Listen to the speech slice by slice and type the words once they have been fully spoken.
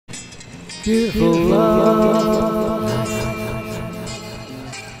Beautiful love.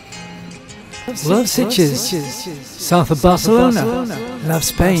 Love Sitges, south of Barcelona. Love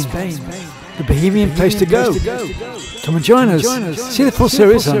Spain, the bohemian place to go. Come and join us. See the full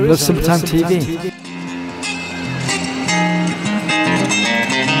series on Love Summertime TV.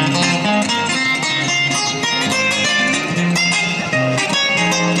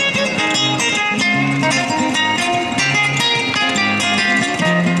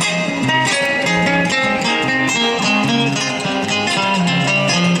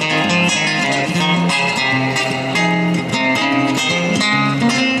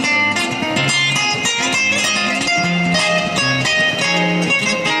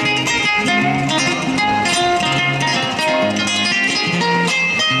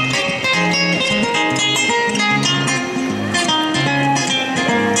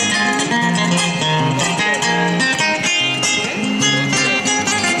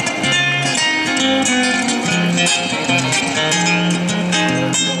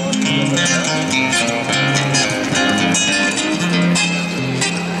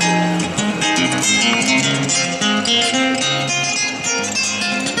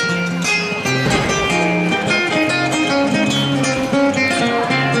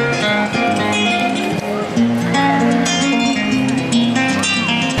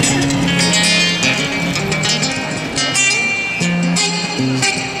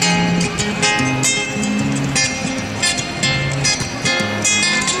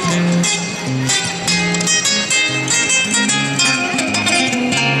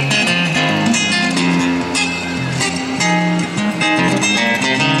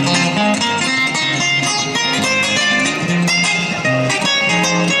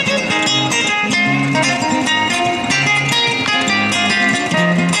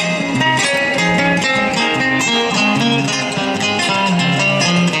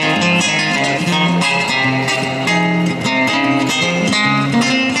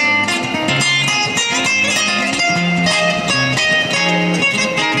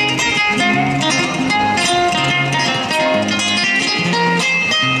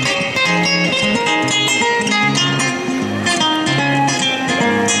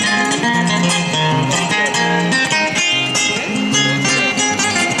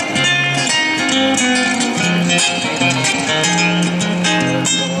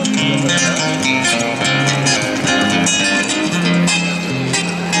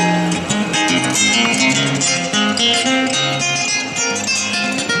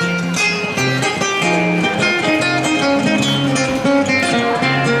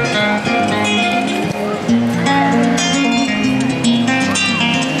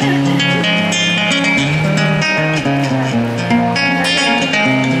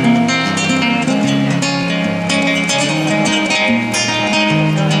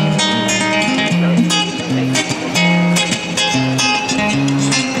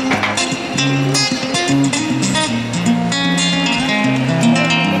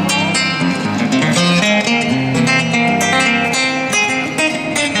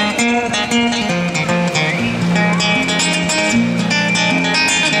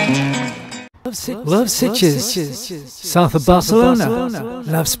 Love Sitges, south of Barcelona.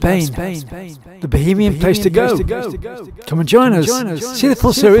 Love Spain, the bohemian place to go. Come and join us. See the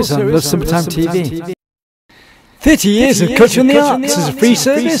full series on Love Summertime TV. 30 years of culture and the arts as a free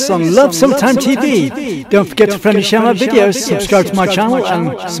service on Love Summertime TV. Don't forget to friend and share my videos, subscribe to my channel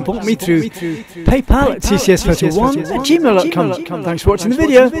and support me through PayPal at tcs31@gmail.com. Thanks for watching the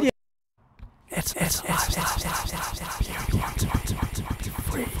video. It's